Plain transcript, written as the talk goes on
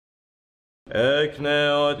Εκ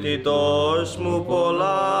νεότητός μου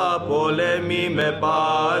πολλά πολέμη με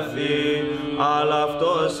πάθη, αλλά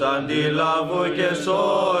αυτός αντιλάβου και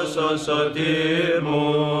σώσον σωτήρ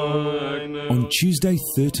μου. On Tuesday,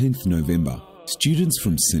 13th November, students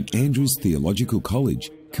from St Andrew's Theological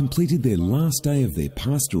College completed their last day of their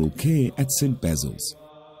pastoral care at St Basil's.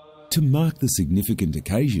 To mark the significant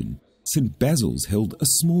occasion, St Basil's held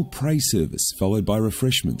a small prayer service followed by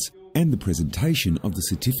refreshments and the presentation of the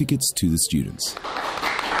certificates to the students.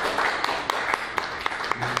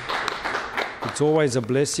 It's always a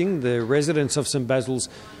blessing. The residents of St Basil's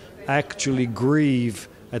actually grieve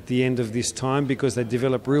at the end of this time because they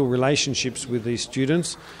develop real relationships with these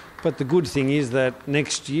students. But the good thing is that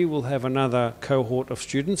next year we'll have another cohort of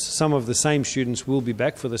students. Some of the same students will be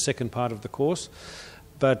back for the second part of the course.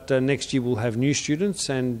 But next year we'll have new students,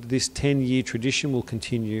 and this 10-year tradition will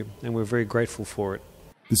continue, and we're very grateful for it.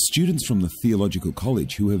 The students from the Theological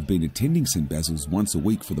College who have been attending St Basil's once a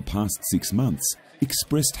week for the past 6 months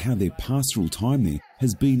expressed how their pastoral time there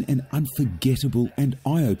has been an unforgettable and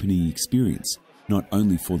eye-opening experience, not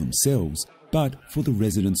only for themselves, but for the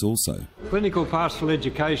residents also. Clinical pastoral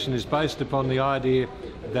education is based upon the idea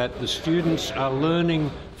that the students are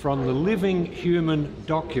learning from the living human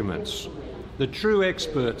documents, the true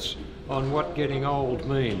experts on what getting old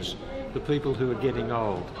means, the people who are getting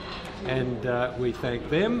old. And we thank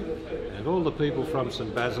them and all the people from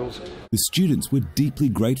St Basil's. The students were deeply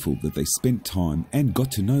grateful that they spent time and got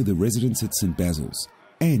to know the residents at St Basil's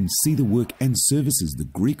and see the work and services the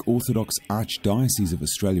Greek Orthodox Archdiocese of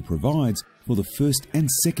Australia provides for the first and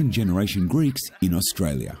second generation Greeks in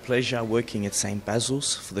Australia. Pleasure working at St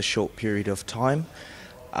Basil's for the short period of time.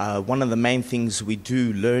 One of the main things we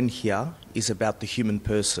do learn here is about the human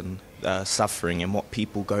person suffering and what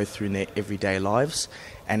people go through in their everyday lives,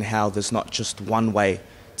 and how there's not just one way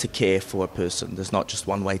to care for a person. There's not just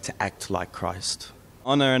one way to act like Christ.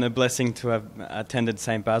 Honour and a blessing to have attended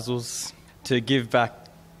St Basil's, to give back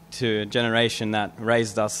to a generation that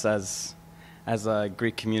raised us as a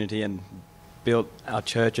Greek community and built our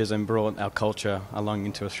churches and brought our culture along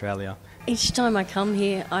into Australia. Each time I come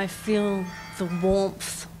here, I feel the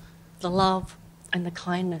warmth, the love and the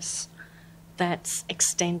kindness that's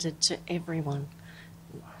extended to everyone,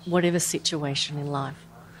 whatever situation in life.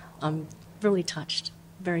 I'm really touched,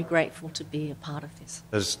 very grateful to be a part of this.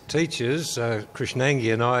 As teachers,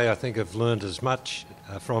 Krishnangi and I think, have learned as much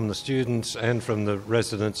from the students and from the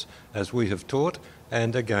residents as we have taught,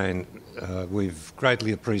 and again, we've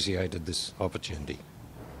greatly appreciated this opportunity.